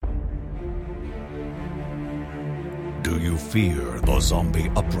Do you fear the zombie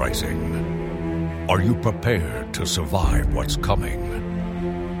uprising? Are you prepared to survive what's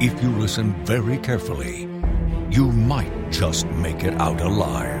coming? If you listen very carefully, you might just make it out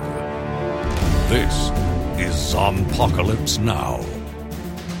alive. This is Zompocalypse Now!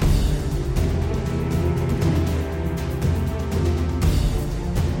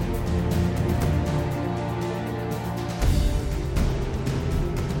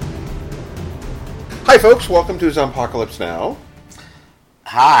 Hi folks, welcome to Zompocalypse Now.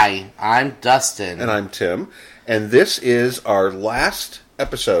 Hi, I'm Dustin. And I'm Tim. And this is our last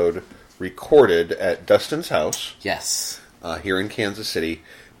episode recorded at Dustin's house. Yes. Here in Kansas City,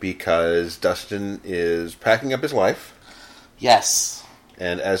 because Dustin is packing up his life. Yes.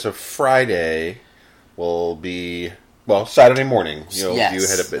 And as of Friday, will be, well, Saturday morning. You head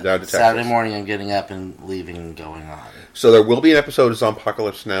down to Texas. Saturday morning I'm getting up and leaving and going on. So there will be an episode of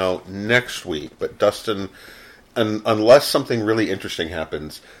Zompocalypse Now next week, but Dustin, unless something really interesting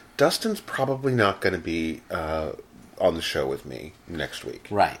happens, Dustin's probably not going to be on the show with me next week.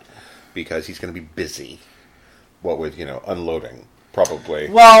 Right. Because he's going to be busy, unloading, probably.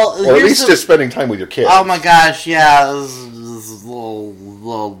 Well, or at least just spending time with your kids. Oh my gosh, yeah, those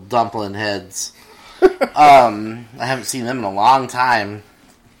little dumpling heads. I haven't seen them in a long time.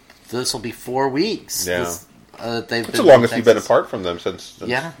 This will be 4 weeks. Yeah. That's the longest you've been apart from them since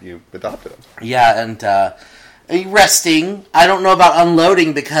you adopted them. Yeah, and resting. I don't know about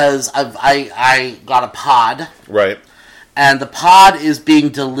unloading because I got a pod. Right. And the pod is being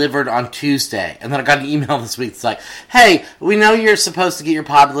delivered on Tuesday. And then I got an email this week that's like, hey, we know you're supposed to get your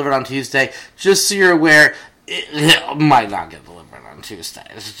pod delivered on Tuesday. Just so you're aware, it might not get delivered on Tuesday.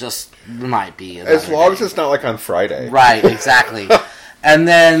 It just might be. As long as it's not like on Friday. Right, exactly. And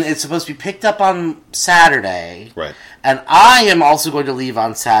then it's supposed to be picked up on Saturday. Right. And I am also going to leave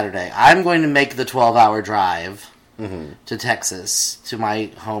on Saturday. I'm going to make the 12-hour drive to Texas, to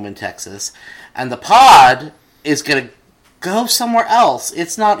my home in Texas. And the pod is going to go somewhere else.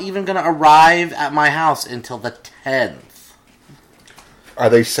 It's not even going to arrive at my house until the 10th.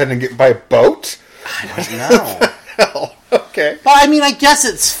 Are they sending it by boat? I don't know. Hell, okay. But I mean, I guess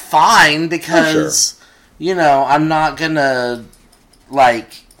it's fine because, I'm not going to,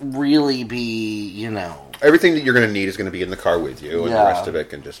 really be, Everything that you're going to need is going to be in the car with you, and the rest of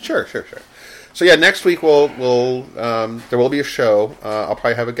it can just... Sure. So yeah, next week we'll there will be a show. I'll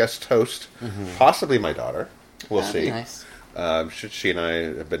probably have a guest host, possibly my daughter. We'll That'd see. Be nice. She and I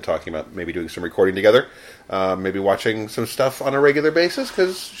have been talking about maybe doing some recording together, maybe watching some stuff on a regular basis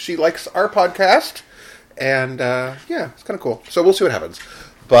because she likes our podcast, and it's kind of cool. So we'll see what happens.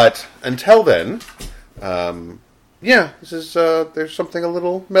 But until then, this is there's something a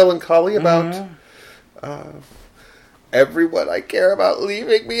little melancholy about everyone I care about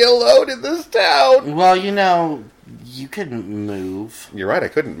leaving me alone in this town. Well, you couldn't move. You're right, I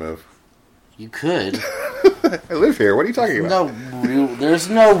couldn't move. You could. I live here. What are you talking about? There's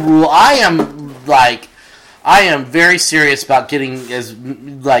no rule. I am very serious about getting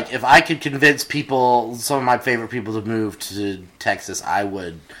if I could convince some of my favorite people to move to Texas, I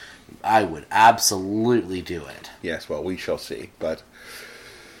would absolutely do it. Yes, well, we shall see. But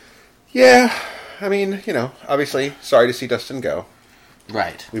yeah, I mean, obviously, sorry to see Dustin go.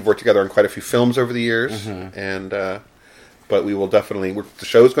 Right. We've worked together on quite a few films over the years, but we will definitely... the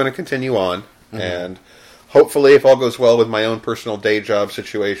show's going to continue on, and hopefully, if all goes well with my own personal day job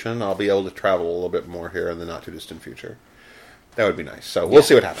situation, I'll be able to travel a little bit more here in the not-too-distant future. That would be nice. So, we'll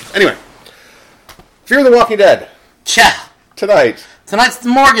see what happens. Anyway, Fear the Walking Dead. Tonight's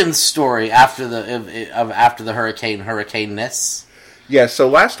Morgan's story after the hurricane-ness. Yeah, so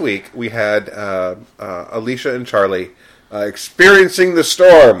last week we had Alicia and Charlie experiencing the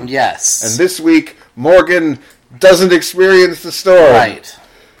storm. Yes. And this week, Morgan doesn't experience the storm. Right.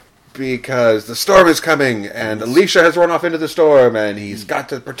 Because the storm is coming, and Alicia has run off into the storm, and he's got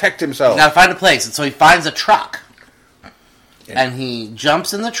to protect himself. He's got to find a place, and so he finds a truck. Yeah. And he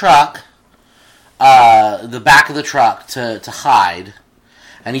jumps in the truck, the back of the truck, to hide.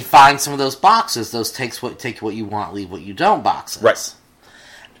 And he finds some of those boxes, those take what you want, leave what you don't boxes. Right.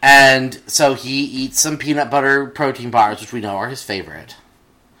 And so he eats some peanut butter protein bars, which we know are his favorite.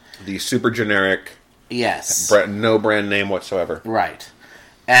 The super generic... Yes. No brand name whatsoever. Right.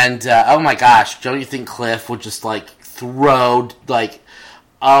 And, oh my gosh, don't you think Cliff would just, throw,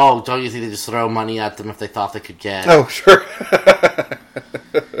 don't you think they just throw money at them if they thought they could get... Oh, sure.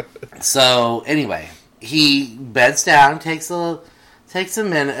 So, anyway, he beds down, takes a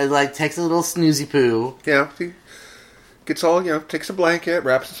minute, takes a little snoozy poo. Yeah, he gets all, takes a blanket,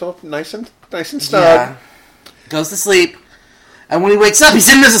 wraps himself nice and snug. Yeah. Goes to sleep, and when he wakes up,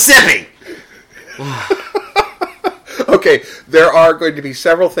 he's in Mississippi! Okay, there are going to be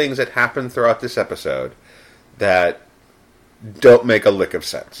several things that happen throughout this episode that don't make a lick of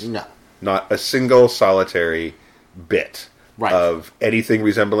sense. No. Not a single solitary bit of anything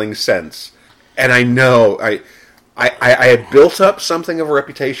resembling sense. And I know I had built up something of a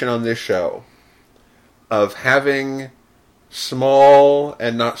reputation on this show of having small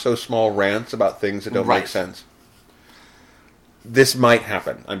and not so small rants about things that don't make sense. This might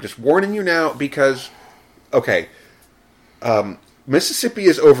happen. I'm just warning you now because, okay, Mississippi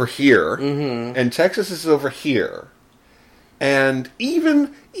is over here, and Texas is over here. And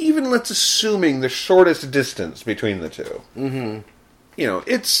even let's assuming the shortest distance between the two,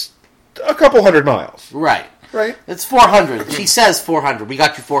 it's a couple hundred miles. Right. Right? It's 400. She says 400. We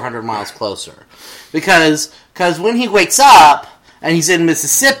got you 400 miles closer. Because when he wakes up and he's in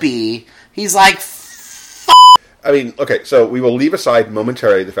Mississippi, he's like, I mean, okay, so we will leave aside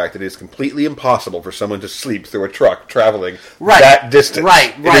momentarily the fact that it is completely impossible for someone to sleep through a truck traveling that distance.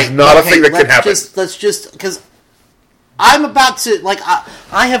 Right. It is not a thing that can happen. Let's just, because I'm about to,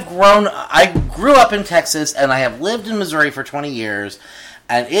 I grew up in Texas, and I have lived in Missouri for 20 years,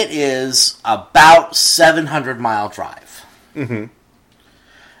 and it is about 700-mile drive. Mm-hmm.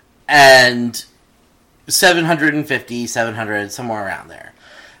 And 750, 700, somewhere around there.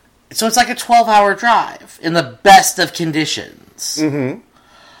 So it's like a 12-hour drive in the best of conditions. Mm-hmm.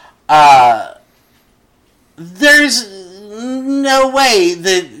 There's no way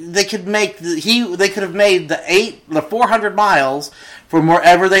that they could make they could have made the 400 miles from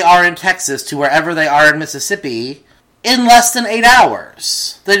wherever they are in Texas to wherever they are in Mississippi in less than 8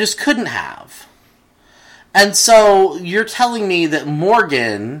 hours. They just couldn't have. And so you're telling me that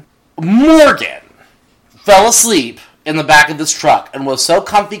Morgan fell asleep in the back of this truck and was so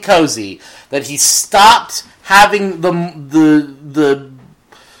comfy cozy that he stopped having the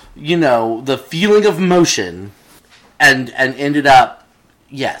feeling of motion and ended up,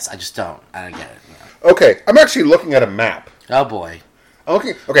 yes, I don't get it. Okay, I'm actually looking at a map. Oh boy.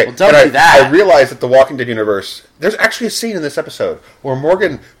 Okay, Well, don't do that. I realize that the Walking Dead universe, there's actually a scene in this episode where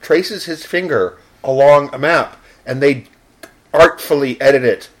Morgan traces his finger along a map and they artfully edit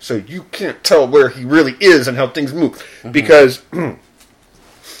it so you can't tell where he really is and how things move. Mm-hmm. Because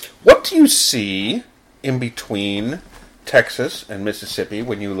what do you see in between Texas and Mississippi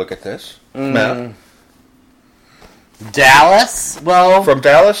when you look at this map? Dallas? Well, from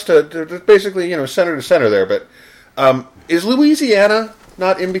Dallas to basically, center to center there, but is Louisiana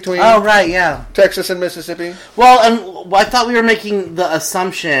not in between? Oh, right, yeah. Texas and Mississippi? Well, and I thought we were making the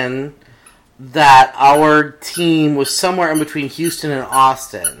assumption that our team was somewhere in between Houston and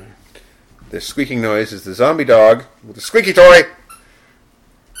Austin. This squeaking noise is the zombie dog with the squeaky toy.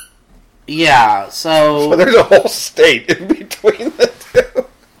 Yeah, so there's a whole state in between the two.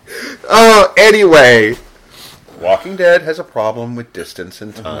 Oh, anyway. Walking Dead has a problem with distance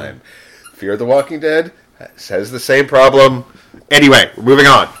and time. Mm-hmm. Fear the Walking Dead has the same problem. Anyway, we're moving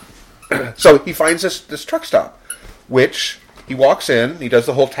on. So he finds this truck stop, which he walks in. He does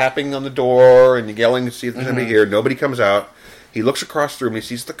the whole tapping on the door and yelling to see if there's anybody here. Nobody comes out. He looks across the room and he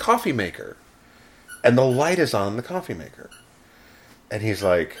sees the coffee maker. And the light is on the coffee maker. And he's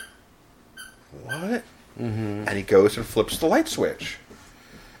like, what? Mm-hmm. And he goes and flips the light switch.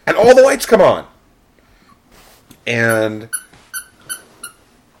 And all the lights come on. And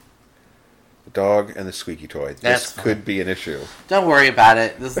the dog and the squeaky toy. This could be an issue. Don't worry about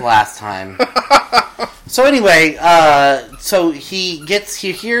it. This is the last time. So anyway, so he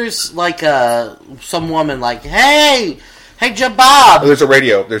hears like some woman like, hey Joe Bob. Oh, there's a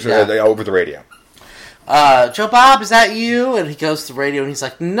radio. There's over the radio. Joe Bob, is that you? And he goes to the radio and he's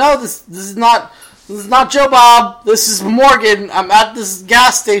like, no, this is not Joe Bob. This is Morgan. I'm at this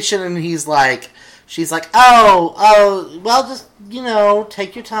gas station. And she's like, oh, well, just,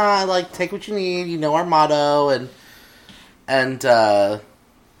 take your time, take what you need, our motto, and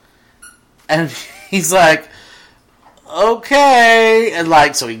he's like, okay,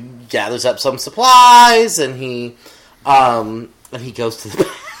 and so he gathers up some supplies, and he goes to the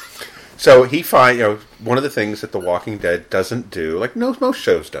So he finds, one of the things that The Walking Dead doesn't do, like most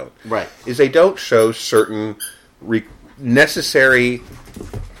shows don't, right, is they don't show certain necessary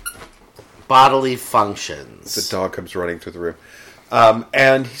bodily functions. The dog comes running through the room.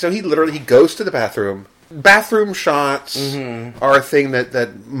 And so he goes to the bathroom. Bathroom shots are a thing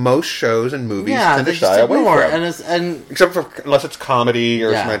that most shows and movies tend to shy away from. Except for unless it's comedy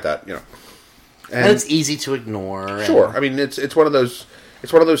or something like that, And it's easy to ignore. Sure. I mean, it's one of those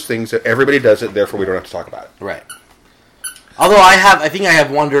things that everybody does it, therefore we don't have to talk about it. Right. Although I think I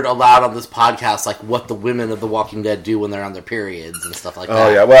have wondered aloud on this podcast, like what the women of The Walking Dead do when they're on their periods and stuff like that. Oh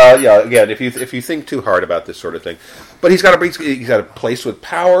yeah, well yeah. Again, if you think too hard about this sort of thing, but he's got a place with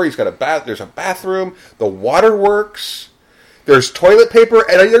power. He's got a bath. There's a bathroom. The water works. There's toilet paper,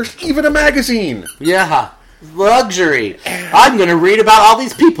 and there's even a magazine. Yeah, luxury. I'm going to read about all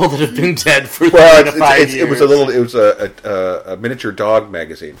these people that have been dead for 3 to 5 years. It was a miniature dog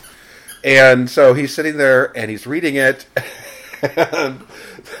magazine, and so he's sitting there and he's reading it. And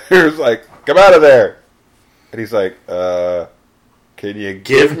there's like, come out of there. And he's like, can you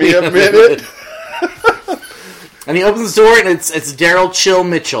give me a minute? And he opens the door, and it's Daryl Chill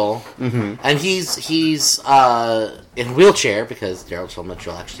Mitchell. Mm-hmm. And he's in a wheelchair, because Daryl Chill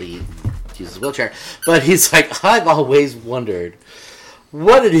Mitchell actually uses a wheelchair. But he's like, I've always wondered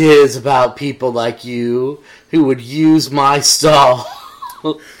what it is about people like you who would use my stall.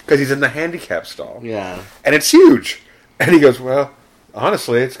 Because he's in the handicap stall. Yeah. And it's huge. And he goes, well,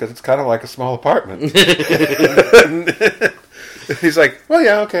 honestly, it's because it's kind of like a small apartment. He's like, well,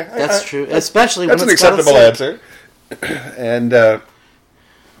 yeah, okay. That's true. Especially when that's an acceptable answer. And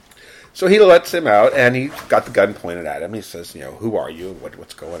so he lets him out, and he's got the gun pointed at him. He says, who are you?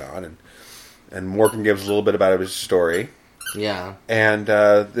 What's going on? And Morgan gives a little bit about his story. Yeah. And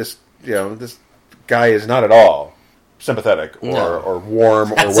this guy is not at all sympathetic or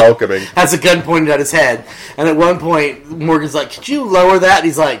warm or welcoming. Has a gun pointed at his head. And at one point, Morgan's like, could you lower that? And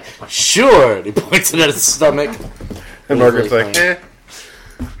he's like, sure. And he points it at his stomach. And Morgan's really like, eh.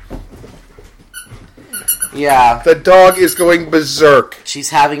 Yeah. The dog is going berserk.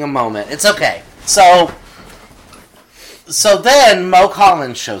 She's having a moment. It's okay. So then Mo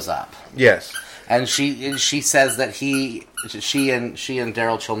Collins shows up. Yes. And she says that she and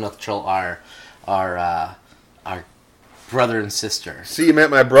Daryl Chill Mitchell are brother and sister. See, you met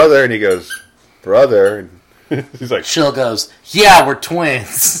my brother, and he goes, brother, and he's like, Chill goes, yeah, we're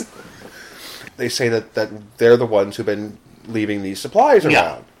twins. They say that they're the ones who've been leaving these supplies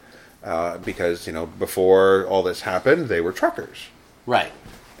around. Yeah. Because, before all this happened, they were truckers. Right.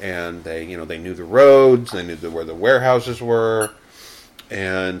 And they knew the roads, they knew where the warehouses were,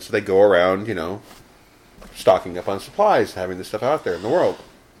 and so they go around, stocking up on supplies, having this stuff out there in the world.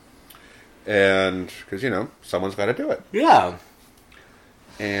 And, because, someone's got to do it. Yeah.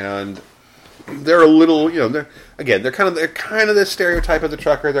 And they're a little, they're kind of the stereotype of the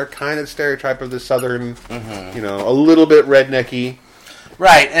trucker. They're kind of the stereotype of the southern, a little bit rednecky.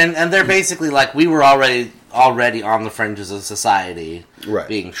 Right, and they're basically like, we were already on the fringes of society, right,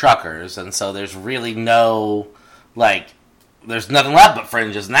 being truckers, and so there's really no, there's nothing left but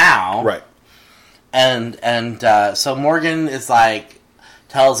fringes now. Right. And so Morgan is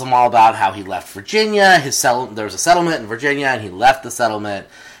tells them all about how he left Virginia. There was a settlement in Virginia, and he left the settlement,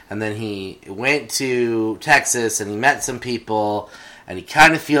 and then he went to Texas, and he met some people, and he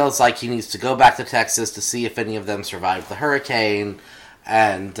kind of feels like he needs to go back to Texas to see if any of them survived the hurricane,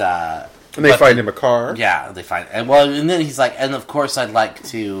 and they find him a car. Yeah, they find, and then he's like, and of course I'd like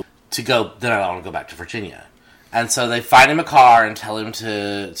to go. Then I want to go back to Virginia, and so they find him a car and tell him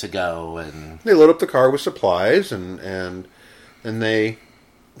to go, and they load up the car with supplies, and they,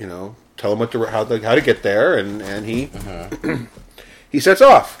 tell him how to get there, and he he sets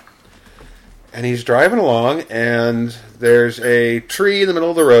off. And he's driving along, and there's a tree in the middle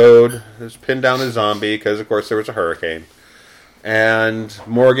of the road. It's pinned down a zombie, because, of course, there was a hurricane. And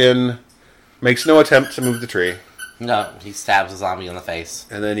Morgan makes no attempt to move the tree. No, he stabs a zombie in the face.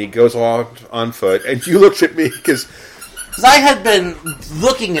 And then he goes on foot. And you looked at me, because I had been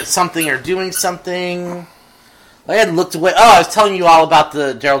looking at something or doing something. I had looked away. Oh, I was telling you all about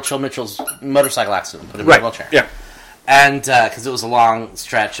the Daryl Chill Mitchell's motorcycle accident. Put him in a wheelchair. Yeah. And, because it was a long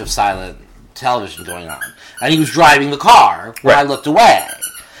stretch of silent television going on, and he was driving the car when I looked away,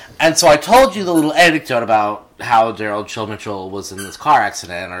 and so I told you the little anecdote about how Daryl Chill Mitchell was in this car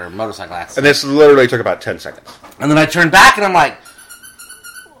accident or motorcycle accident, and this literally took about 10 seconds. And then I turned back and I'm like,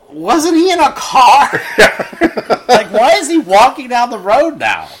 wasn't he in a car? Why is he walking down the road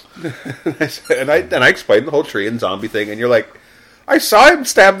now? and I explained the whole tree and zombie thing, and you're like, I saw him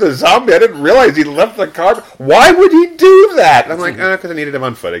stab the zombie. I didn't realize he left the car. Why would he do that? And I'm like, because I needed him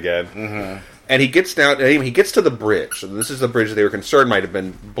on foot again. Mm-hmm. And he gets down. He gets to the bridge. And this is the bridge that they were concerned might have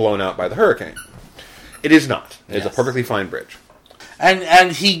been blown out by the hurricane. It is not. It's a perfectly fine bridge.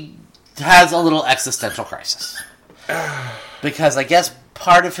 And he has a little existential crisis. Because I guess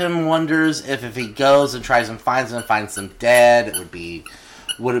part of him wonders if he goes and tries and finds them dead,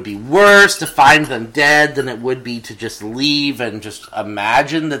 would it be worse to find them dead than it would be to just leave and just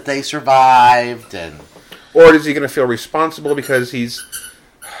imagine that they survived? Or is he going to feel responsible because he's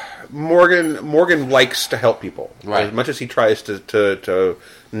Morgan likes to help people. Right. As much as he tries to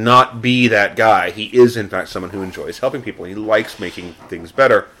not be that guy, he is in fact someone who enjoys helping people. He likes making things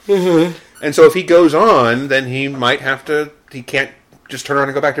better. Mm-hmm. And so if he goes on, then he might have to. He can't just turn around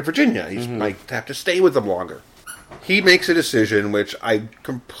and go back to Virginia. He might have to stay with them longer. He makes a decision which I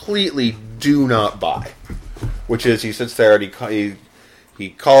completely do not buy, which is he sits there and he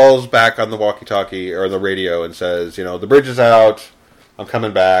calls back on the walkie-talkie or the radio and says, you know, the bridge is out. I'm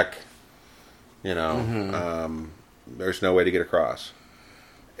coming back. You know, there's no way to get across.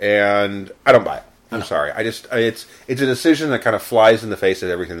 And I don't buy it. I'm sorry. It's a decision that kind of flies in the face of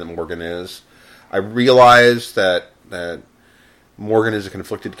everything that Morgan is. I realize that Morgan is a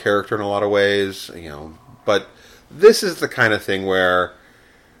conflicted character in a lot of ways, you know, but this is the kind of thing where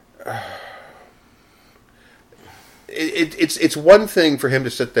it's one thing for him to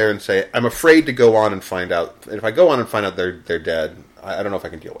sit there and say, I'm afraid to go on and find out. And if I go on and find out they're dead, I don't know if I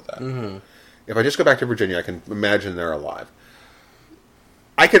can deal with that. Mm-hmm. If I just go back to Virginia, I can imagine they're alive.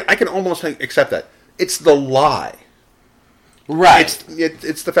 I can almost accept that. It's the lie. Right.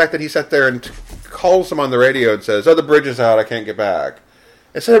 It's the fact that he sat there and calls them on the radio and says, oh, the bridge is out, I can't get back.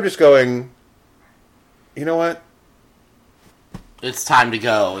 Instead of just going, you know what? It's time to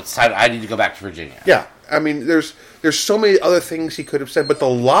go. It's time. I need to go back to Virginia. Yeah. I mean, there's so many other things he could have said, but the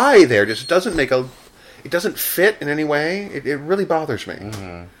lie there just doesn't it doesn't fit in any way. It really bothers me.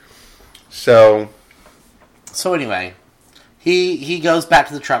 Mm-hmm. So anyway, he goes back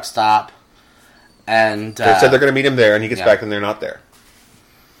to the truck stop, and they said they're going to meet him there, and he gets back and they're not there.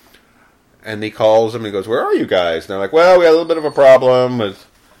 And he calls them and he goes, "Where are you guys?" And they're like, "Well, we had a little bit of a problem with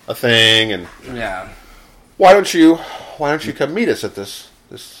a thing, and why don't you come meet us at this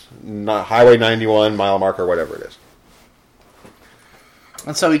Highway 91 mile marker, whatever it is."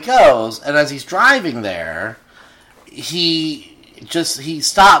 And so he goes, and as he's driving there, he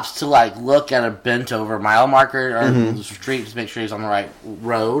stops to like look at a bent over mile marker on the street to make sure he's on the right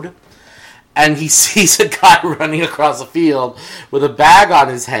road. And he sees a guy running across a field with a bag on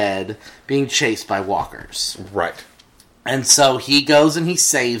his head being chased by walkers. Right. And so he goes and he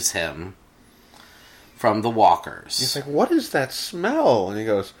saves him from the walkers. He's like, "What is that smell?" And he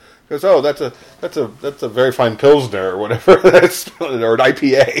goes, "Oh, that's a very fine Pilsner or whatever, or an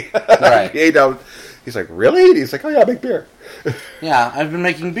IPA." Right. IPA down. He's like, "Really?" And he's like, "Oh yeah, I make beer." Yeah, I've been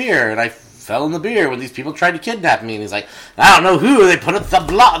making beer, and I fell in the beer when these people tried to kidnap me. And he's like, "I don't know who. They put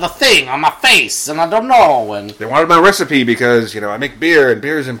the thing on my face, and I don't know." And they wanted my recipe because, you know, I make beer, and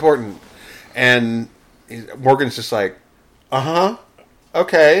beer is important. And Morgan's just like,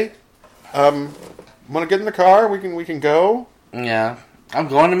 okay. Want to get in the car? We can go. Yeah, I'm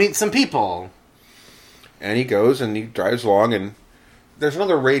going to meet some people. And he goes and he drives along, and there's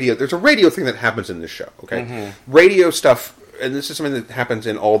a radio thing that happens in this show. Okay, radio stuff, and this is something that happens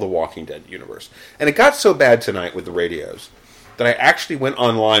in all the Walking Dead universe. And it got so bad tonight with the radios that I actually went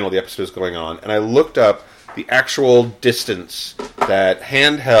online while the episode was going on, and I looked up the actual distance that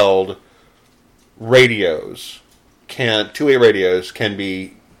handheld radios two-way radios can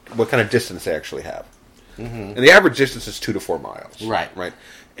be, what kind of distance they actually have. And the average distance is 2 to 4 miles. Right.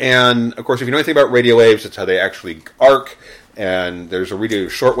 And, of course, if you know anything about radio waves, it's how they actually arc. And there's a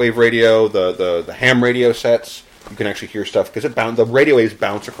shortwave radio, the ham radio sets. You can actually hear stuff because the radio waves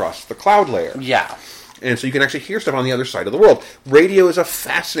bounce across the cloud layer. Yeah. And so you can actually hear stuff on the other side of the world. Radio is a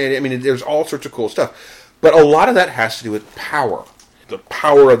fascinating... I mean, there's all sorts of cool stuff. But a lot of that has to do with power. The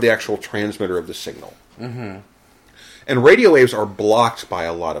power of the actual transmitter of the signal. Mm-hmm. And radio waves are blocked by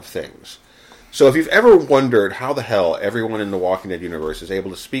a lot of things. So if you've ever wondered how the hell everyone in the Walking Dead universe is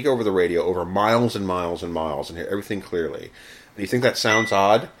able to speak over the radio over miles and miles and miles and hear everything clearly, and you think that sounds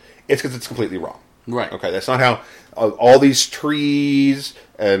odd, it's because it's completely wrong. Right. Okay, that's not how all these trees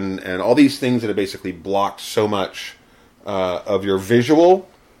and all these things that have basically blocked so much of your visual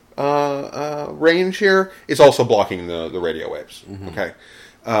range here is also blocking the radio waves. Mm-hmm. Okay.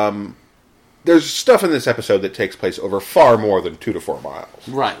 There's stuff in this episode that takes place over far more than 2 to 4 miles.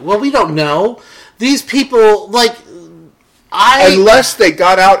 Right. Well, we don't know. These people, unless they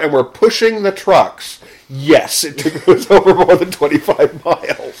got out and were pushing the trucks, yes, it was over more than 25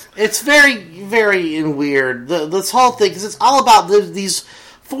 miles. It's very, very weird. This whole thing, because it's all about these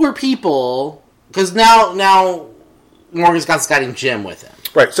 4 people, because now Morgan's got this guy named Jim with him.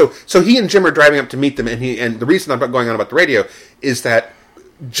 Right. So he and Jim are driving up to meet them, and the reason I'm not going on about the radio is that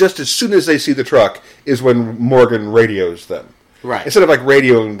just as soon as they see the truck is when Morgan radios them. Right. Instead of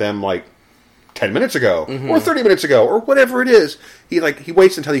radioing them 10 minutes ago or 30 minutes ago or whatever it is, he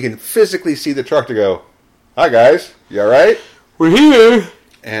waits until he can physically see the truck to go, "Hi guys, you all right? We're here."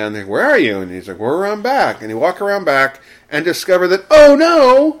 And they, "Where are you?" And he's like, "We're around back." And he walk around back and discover that, oh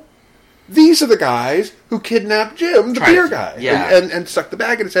no, these are the guys who kidnapped Jim, the beer guy, yeah. and stuck the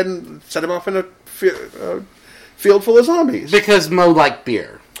bag in his head and set him off in a field full of zombies. Because Mo liked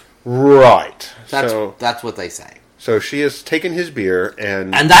beer. Right. That's what they say. So she has taken his beer,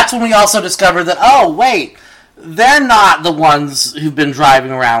 and that's when we also discovered that, oh, wait, they're not the ones who've been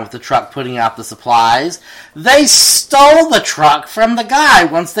driving around with the truck putting out the supplies. They stole the truck from the guy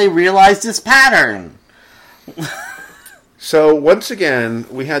once they realized his pattern. So once again,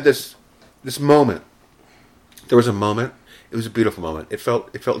 we had this moment. There was a moment. It was a beautiful moment. It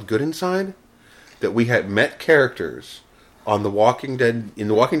felt good inside that we had met characters on The Walking Dead, in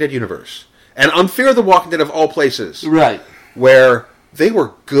the Walking Dead universe, and on Fear the Walking Dead of all places, right, where they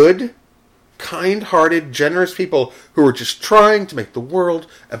were good, kind-hearted, generous people who were just trying to make the world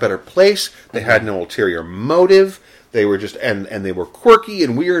a better place. They had no ulterior motive. They were just and they were quirky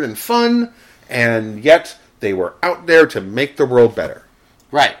and weird and fun, and yet they were out there to make the world better.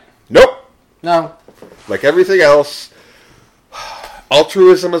 Right. Nope. No. Like everything else,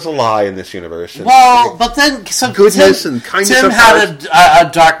 altruism is a lie in this universe. Well, but then goodness and kindness. Tim had a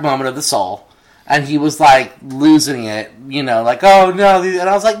dark moment of the soul, and he was like losing it. Like, oh no, and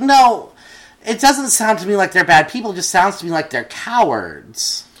I was like, no. It doesn't sound to me like they're bad people. It just sounds to me like they're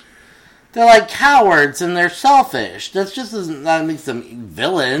cowards. They're like cowards and they're selfish. That makes them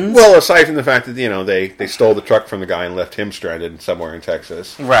villains. Well, aside from the fact that they stole the truck from the guy and left him stranded somewhere in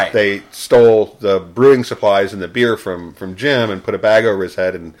Texas. Right. They stole the brewing supplies and the beer from Jim and put a bag over his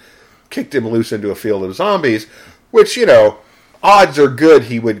head and kicked him loose into a field of zombies. Which odds are good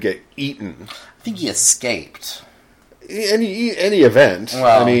he would get eaten. I think he escaped. Any event.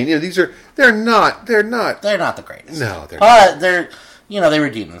 Well, I mean, they're not the greatest. No, they're not. They're they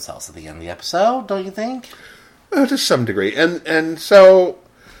redeem themselves at the end of the episode, don't you think? To some degree, and so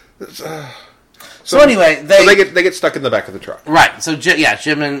anyway, they get stuck in the back of the truck. Right. So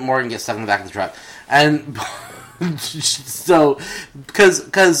Jim and Morgan get stuck in the back of the truck, and so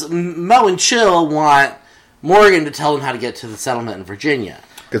because Mo and Chill want Morgan to tell them how to get to the settlement in Virginia.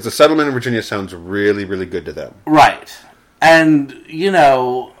 Because the settlement in Virginia sounds really, really good to them. Right. And,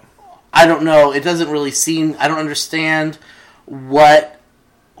 I don't know. It doesn't really seem... I don't understand what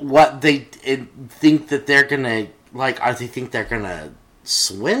they think that they're going to... Like, are they think they're going to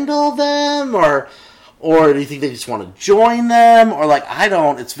swindle them? Or do you think they just want to join them? Or, like, I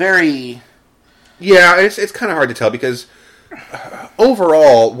don't... It's very... Yeah, it's kind of hard to tell because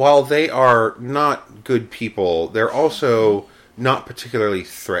overall, while they are not good people, they're also... not particularly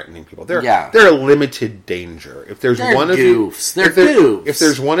threatening people. They're a limited danger. If there's they're one goofs. of you, goofs. If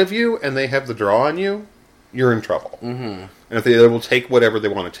there's one of you and they have the draw on you, you're in trouble. Mm-hmm. And if they will take whatever they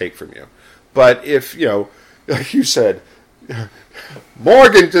want to take from you. But if like you said,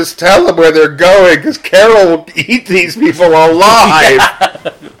 Morgan, just tell them where they're going because Carol will eat these people alive.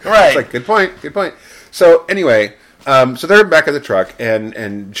 Right. It's like good point. So anyway, so they're back in the truck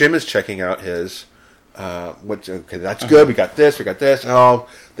and Jim is checking out his. Okay, that's good. We got this. Oh,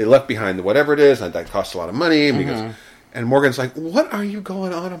 they left behind whatever it is, and that costs a lot of money. And Morgan's like, "What are you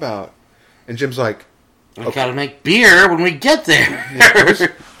going on about?" And Jim's like, "We gotta make beer when we get there."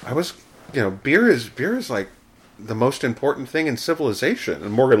 I was, beer is like the most important thing in civilization.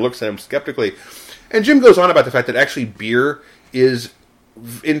 And Morgan looks at him skeptically, and Jim goes on about the fact that actually beer is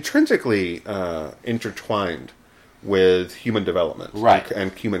intrinsically intertwined with human development, right,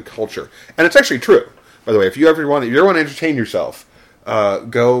 and human culture, and it's actually true. By the way, if you ever want to entertain yourself,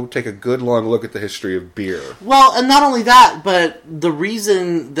 go take a good long look at the history of beer. Well, and not only that, but the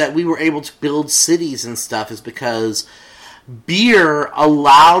reason that we were able to build cities and stuff is because beer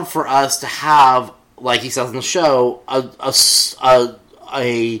allowed for us to have, like he says in the show,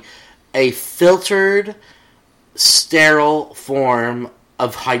 a filtered, sterile form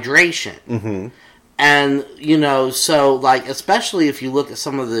of hydration. Mm-hmm. And, so, like, especially if you look at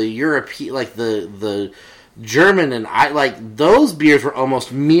some of the European, like, the German and those beers were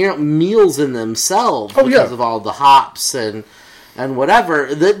almost meals in themselves because of all the hops and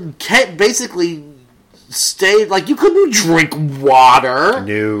whatever. That basically stayed, like, you couldn't drink water.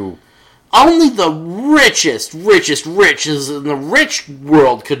 No. Only the richest in the rich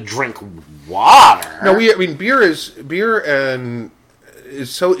world could drink water. No, beer is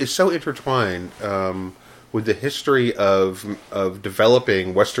so intertwined with the history of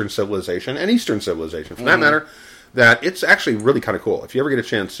developing Western civilization and Eastern civilization, for that matter, that it's actually really kind of cool. If you ever get a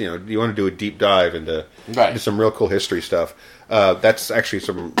chance, you want to do a deep dive into some real cool history stuff. That's actually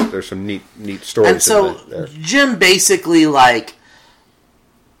there's some neat stories. And so there. Jim basically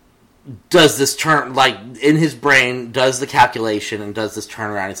does this turn, in his brain, does the calculation and does this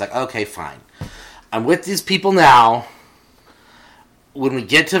turnaround. He's like, okay, fine. I'm with these people now. when we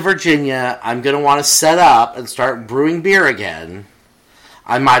get to Virginia, I'm going to want to set up and start brewing beer again.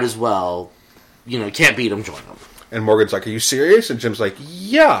 I might as well, can't beat them, join them. And Morgan's like, are you serious? And Jim's like,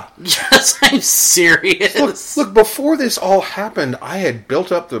 yeah. Yes, I'm serious. Look, before this all happened, I had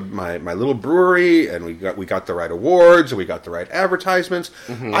built up my little brewery, and we got the right awards, and we got the right advertisements.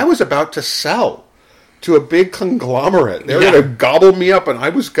 Mm-hmm. I was about to sell to a big conglomerate. They were going to gobble me up, and I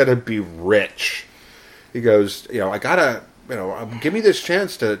was going to be rich. He goes, I got to, give me this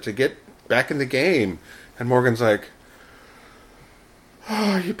chance to get back in the game. And Morgan's like,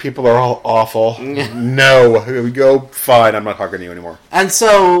 oh, you people are all awful. No. We go, fine, I'm not talking to you anymore. And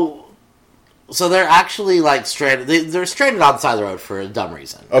so they're actually like stranded. They're stranded on the side of the road for a dumb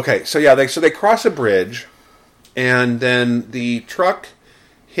reason. Okay, so yeah, they cross a bridge, and then the truck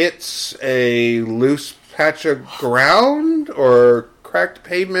hits a loose patch of ground or cracked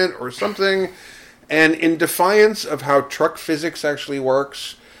pavement or something, and in defiance of how truck physics actually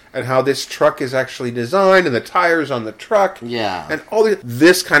works, and how this truck is actually designed, and the tires on the truck, and all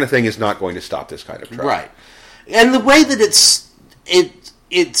this kind of thing is not going to stop this kind of truck, right? And the way that it's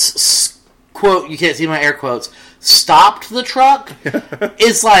quote, you can't see my air quotes, stopped the truck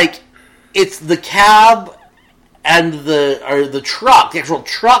is like it's the cab and the truck, the actual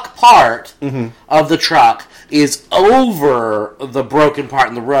truck part of the truck is over the broken part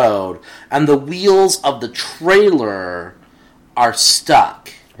in the road, and the wheels of the trailer are stuck.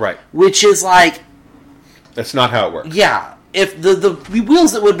 Right. Which is like... That's not how it works. Yeah. If the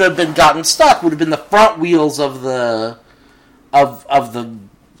wheels that would have been gotten stuck would have been the front wheels of the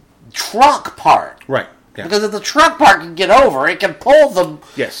truck part. Right. Yeah. Because if the truck part can get over, it can pull the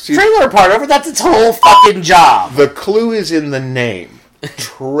See, trailer part over. That's its whole fucking job. The clue is in the name.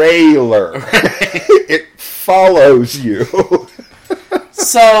 Trailer. It follows you.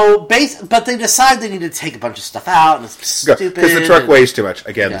 So, but they decide they need to take a bunch of stuff out, and it's stupid. Because the truck weighs too much.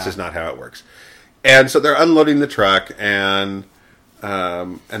 Again, this is not how it works. And so they're unloading the truck, and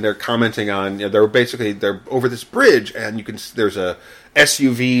they're commenting on, they're over this bridge, and there's a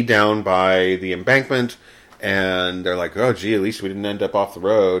SUV down by the embankment, and they're like, oh, gee, at least we didn't end up off the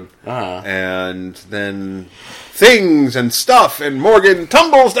road. Uh-huh. And then things and stuff, and Morgan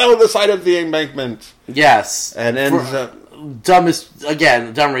tumbles down the side of the embankment. Yes. And ends up... dumb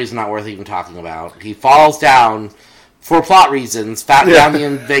reason not worth even talking about. He falls down for plot reasons, down the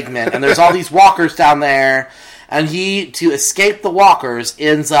embankment, and there's all these walkers down there, and he, to escape the walkers,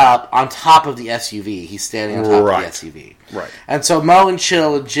 ends up on top of the SUV. He's standing on top of the SUV. Right. And so Mo and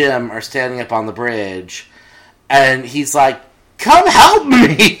Chill and Jim are standing up on the bridge, and he's like, come help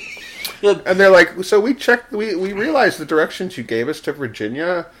me! And they're like, so we realized the directions you gave us to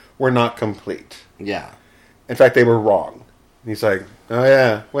Virginia were not complete. Yeah. In fact, they were wrong. And he's like, oh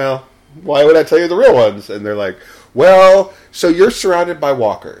yeah, well, why would I tell you the real ones? And they're like, well, so you're surrounded by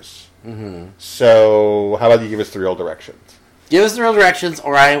walkers. Mm-hmm. So how about you give us the real directions? Give us the real directions,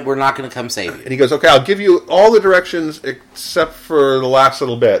 or we're not going to come save you. And he goes, okay, I'll give you all the directions except for the last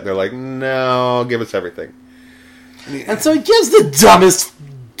little bit. And they're like, no, give us everything. And so he gives the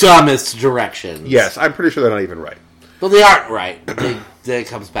dumbest directions. Yes, I'm pretty sure they're not even right. Well, they aren't right. It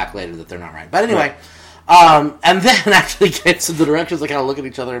comes back later that they're not right. But anyway... and then actually gets in the directions, they kind of look at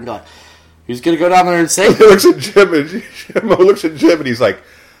each other and be like, who's going to go down there and save He looks at Jim, and Mo looks at Jim, and he's like,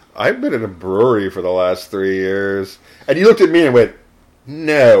 I've been in a brewery for the last 3 years. And he looked at me and went,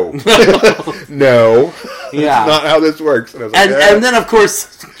 no. No. Yeah. That's not how this works. And I was like, and then, of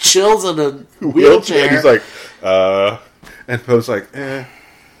course, Chill's in a wheelchair. And he's like, and Mo's like, eh.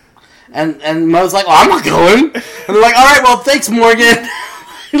 And Mo's like, I'm not going. And they're like, all right, well, thanks, Morgan.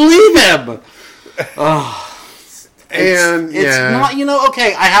 Leave him. Oh, it's not,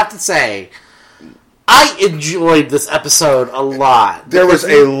 okay, I have to say, I enjoyed this episode a lot. There was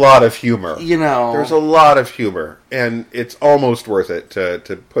a lot of humor. There's a lot of humor, and it's almost worth it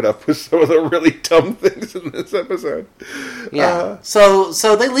to put up with some of the really dumb things in this episode. Yeah. So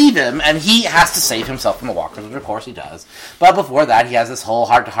they leave him, and he has to save himself from the walkers, and of course he does. But before that, he has this whole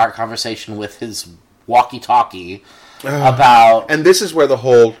heart-to-heart conversation with his walkie-talkie about... And this is where the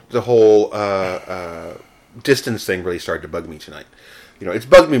whole distance thing really started to bug me tonight. It's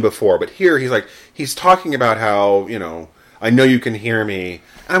bugged me before, but here he's talking about how, I know you can hear me.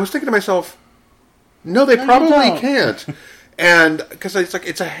 And I was thinking to myself, no, they probably can't. And because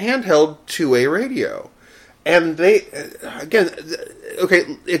it's a handheld two-way radio. And again,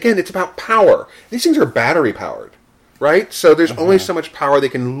 it's about power. These things are battery powered, right? So there's only so much power they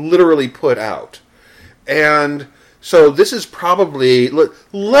can literally put out. And so this is probably,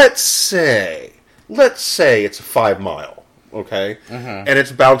 let's say it's a 5 mile okay? And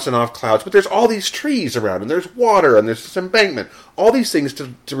it's bouncing off clouds. But there's all these trees around, and there's water, and there's this embankment. All these things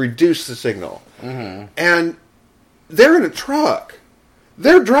to reduce the signal. And they're in a truck.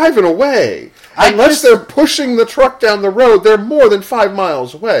 They're driving away. Unless they're pushing the truck down the road, they're more than 5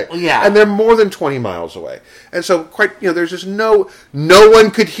 miles away. Yeah. And they're more than 20 miles away. And so, there's just no one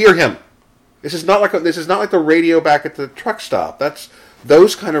could hear him. This is not like the radio back at the truck stop.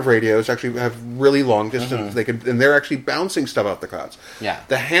 Those kind of radios actually have really long distance. And they're actually bouncing stuff off the clouds. Yeah.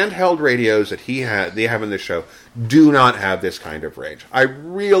 The handheld radios that they have in this show do not have this kind of range. I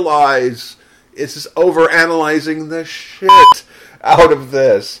realize it's just overanalyzing the shit out of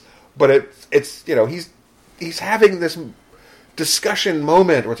this, but it's he's having this discussion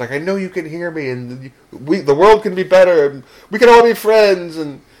moment where it's like, I know you can hear me, and the world can be better, and we can all be friends,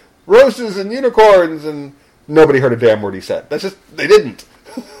 and roses and unicorns, and nobody heard a damn word he said. They didn't.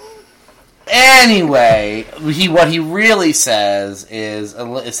 Anyway, what he really says is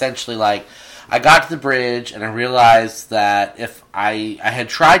essentially like, I got to the bridge and I realized that if I had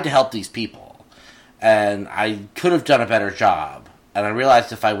tried to help these people, and I could have done a better job, and I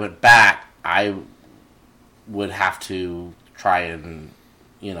realized if I went back, I would have to try and,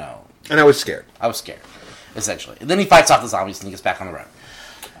 And I was scared. Essentially. And then he fights off the zombies and he gets back on the road.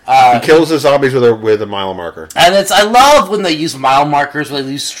 He kills the zombies with a mile marker. And I love when they use mile markers, when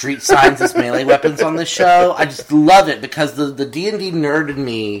they use street signs as melee weapons on this show. I just love it, because the D&D nerd in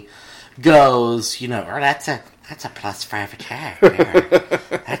me goes, that's a plus for attack.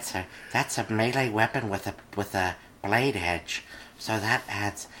 That's a melee weapon with a blade edge. So that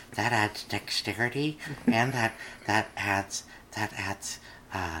adds dexterity, and that adds I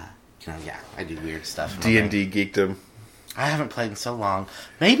do weird stuff. D&D geekdom. I haven't played in so long.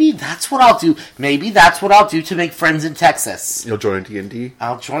 Maybe that's what I'll do. To make friends in Texas. You'll join a D&D?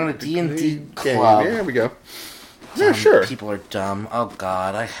 I'll join a D&D club. Yeah, there we go. Yeah, sure. People are dumb. Oh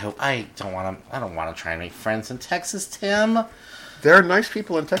God, I don't want to try and make friends in Texas, Tim. There are nice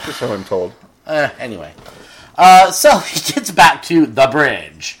people in Texas, so I'm told. Anyway. So he gets back to the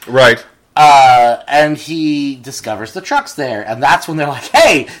bridge. Right. And he discovers the truck's there. And that's when they're like,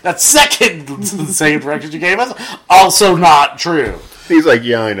 hey, that's the same directions you gave us. Also not true. He's like,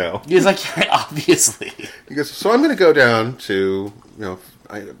 yeah, I know. He's like, yeah, obviously. He goes, so I'm going to go down to,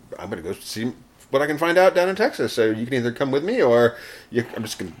 I'm going to go see what I can find out down in Texas. So you can either come with me, or I'm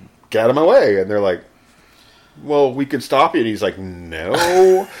just going to get out of my way. And they're like, well, we could stop you. And he's like,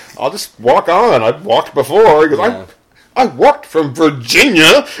 no, I'll just walk on. I've walked before. He goes, I walked from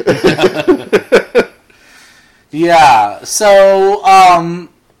Virginia. Yeah. So,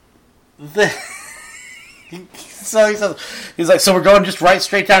 so he says, he's like, so we're going just right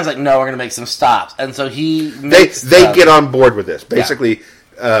straight down. He's like, no, we're going to make some stops. And so they get on board with this. Basically,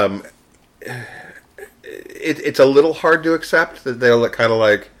 it's a little hard to accept that they're kind of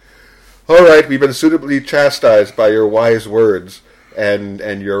like, all right, we've been suitably chastised by your wise words and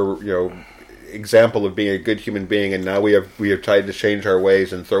your example of being a good human being, and now we have tried to change our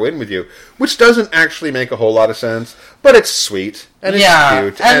ways and throw in with you, which doesn't actually make a whole lot of sense, but it's sweet and it's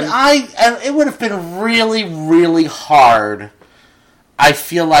cute. And it would have been really, really hard. I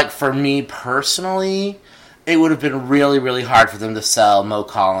feel like for me personally, it would have been really, really hard for them to sell Mo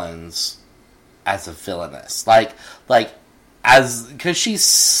Collins as a villainess, because she's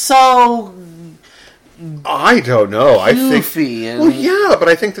so. I don't know. Goofy. But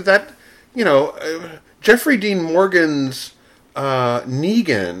I think that Jeffrey Dean Morgan's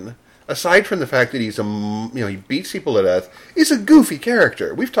Negan, aside from the fact that he beats people to death, is a goofy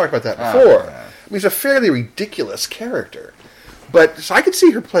character. We've talked about that before. I mean, he's a fairly ridiculous character. But so I could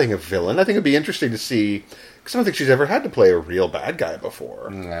see her playing a villain. I think it'd be interesting to see, because I don't think she's ever had to play a real bad guy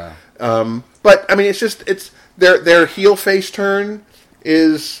before. Yeah. But I mean, it's their heel face turn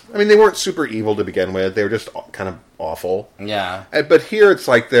is. I mean, they weren't super evil to begin with. They were just kind of awful. Yeah. But here it's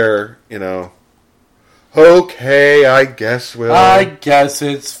like they're okay, I guess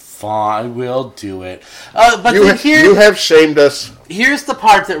it's fine. We'll do it. But you have shamed us. Here's the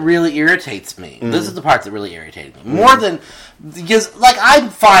part that really irritates me. Mm. This is the part that really irritated me more than because, I'm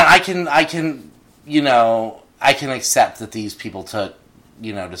fine. I can accept that these people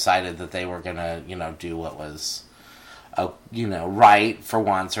decided that they were gonna, do what was, right for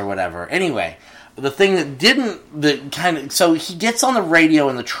once or whatever. Anyway, the thing so he gets on the radio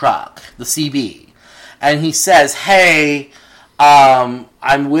in the truck, the CB, and he says, "Hey,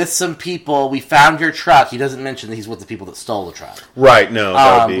 I'm with some people. We found your truck." He doesn't mention that he's with the people that stole the truck. Right?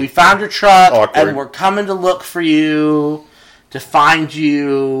 No. We found your truck, awkward. And we're coming to look for you, to find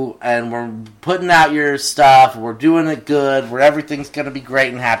you, and we're putting out your stuff. We're doing it good. Where everything's going to be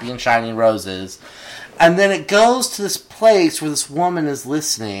great and happy and shiny and roses. And then it goes to this place where this woman is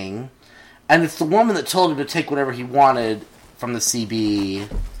listening, and it's the woman that told him to take whatever he wanted from the CB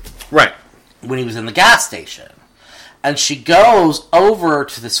Right. when he was in the gas station. And she goes over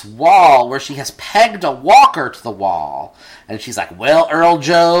to this wall where she has pegged a walker to the wall. And she's like, well, Earl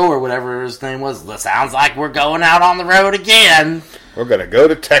Joe, or whatever his name was, sounds like we're going out on the road again. We're going to go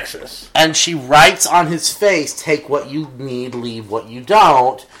to Texas. And she writes on his face, take what you need, leave what you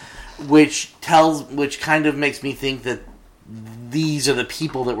don't, which kind of makes me think that these are the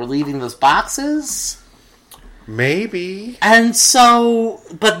people that were leaving those boxes. Maybe. And so,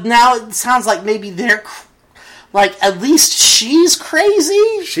 but now it sounds like maybe they're... Like, at least she's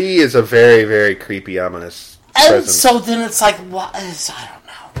crazy? She is a very, very creepy, ominous And presence. so then it's like, what is, I don't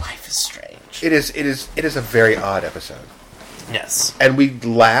know, life is strange. It is a very odd episode. Yes. And we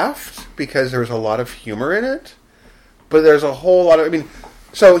laughed because there was a lot of humor in it. But there's a whole lot of... I mean,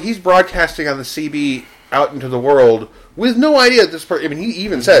 so he's broadcasting on the CB out into the world with no idea that this person... I mean, he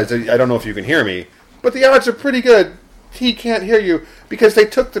even says, I don't know if you can hear me, but the odds are pretty good he can't hear you because they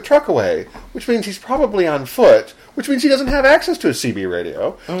took the truck away, which means he's probably on foot, which means he doesn't have access to a CB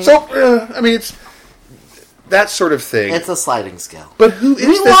radio. So, I mean, it's that sort of thing. It's a sliding scale. But who is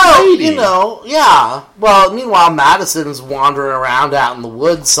this Meanwhile, lady? you know, yeah. Well, meanwhile, Madison's wandering around out in the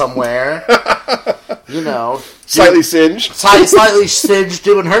woods somewhere. You know. Slightly singed. Slightly singed,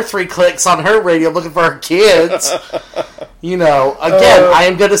 doing her 3 clicks on her radio, looking for her kids. You know, again, I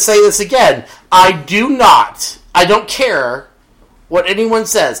am going to say this again. I don't care what anyone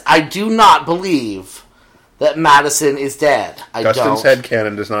says. I do not believe that Madison is dead. Dustin's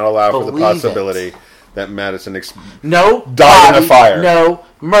headcanon does not allow for the believe possibility that Madison no died body, in a fire. No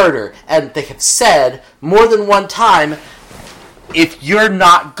murder. And they have said more than one time, if you're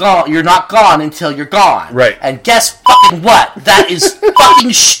not gone until you're gone. Right. And guess fucking what? That is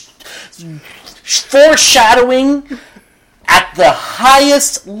fucking foreshadowing at the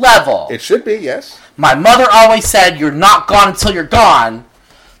highest level. It should be, yes. My mother always said, you're not gone until you're gone.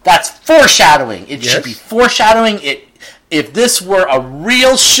 That's foreshadowing. It should be foreshadowing. If this were a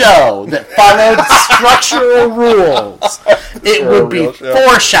real show that followed structural rules, it would be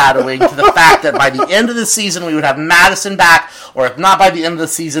foreshadowing to the fact that by the end of the season we would have Madison back, or if not by the end of the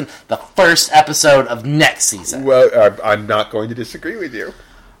season, the first episode of next season. Well, I'm not going to disagree with you.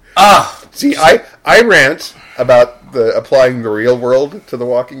 See, I rant about applying the real world to The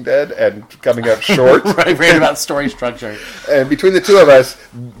Walking Dead and coming up short. Right, rant about story structure. And between the two of us,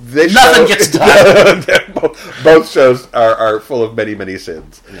 nothing gets done. Both shows are full of many, many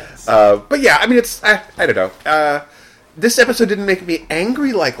sins. Yes. But yeah, I mean, it's I don't know. This episode didn't make me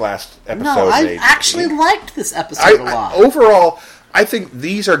angry like last episode. No, I made actually me. liked this episode a lot. Overall, I think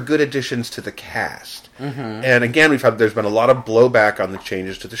these are good additions to the cast. Mm-hmm. And again, there's been a lot of blowback on the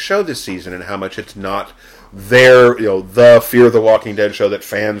changes to the show this season and how much it's not the Fear the Walking Dead show that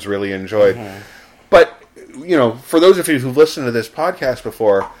fans really enjoyed. Mm-hmm. But, for those of you who've listened to this podcast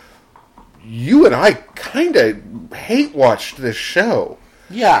before, you and I kind of hate watched this show.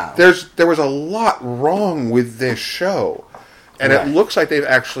 Yeah. There was a lot wrong with this show. And It looks like they've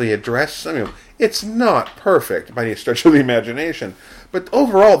actually addressed it's not perfect by any stretch of the imagination. But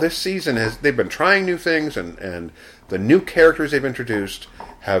overall, this season they've been trying new things, and the new characters they've introduced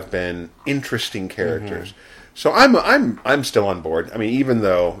have been interesting characters. Mm-hmm. So I'm still on board. I mean, even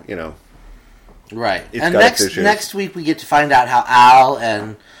though right. It's and got its issues. next week we get to find out how Al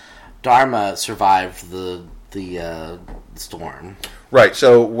and Dharma survived the storm. Right.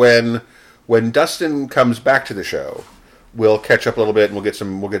 So when Dustin comes back to the show, we'll catch up a little bit, and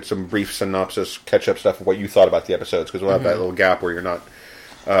we'll get some brief synopsis, catch up stuff of what you thought about the episodes, because we'll have that little gap where you're not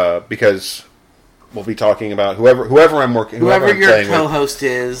because we'll be talking about whoever I'm your co-host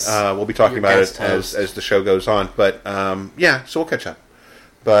is. We'll be talking about it as the show goes on. But so we'll catch up.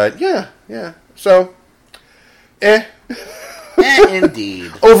 But yeah. So,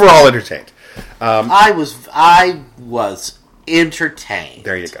 indeed. Overall entertained. I was entertained.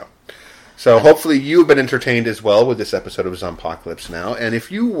 There you go. So hopefully you've been entertained as well with this episode of Zompocalypse Now. And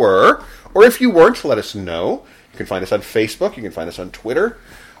if you were, or if you weren't, let us know. You can find us on Facebook. You can find us on Twitter.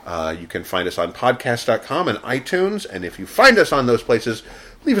 You can find us on podcast.com and iTunes. And if you find us on those places,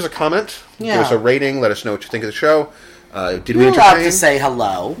 leave us a comment. Yeah. Give us a rating. Let us know what you think of the show. Did we You're entertain? allowed to say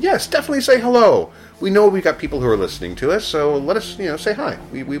hello. Yes, definitely say hello. We know we've got people who are listening to us, so let us, say hi.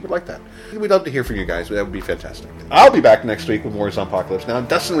 We would like that. We'd love to hear from you guys. That would be fantastic. I'll be back next week with more Zompocalypse Now.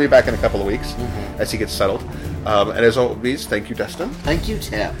 Dustin will be back in a couple of weeks as he gets settled. And as always, thank you, Dustin. Thank you,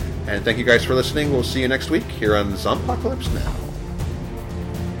 Tim. And thank you guys for listening. We'll see you next week here on Zompocalypse Now.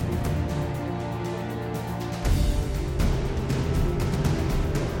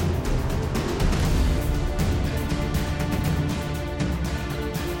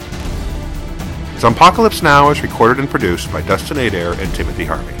 Zompocalypse Now is recorded and produced by Dustin Adair and Timothy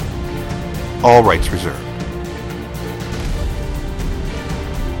Harvey. All rights reserved.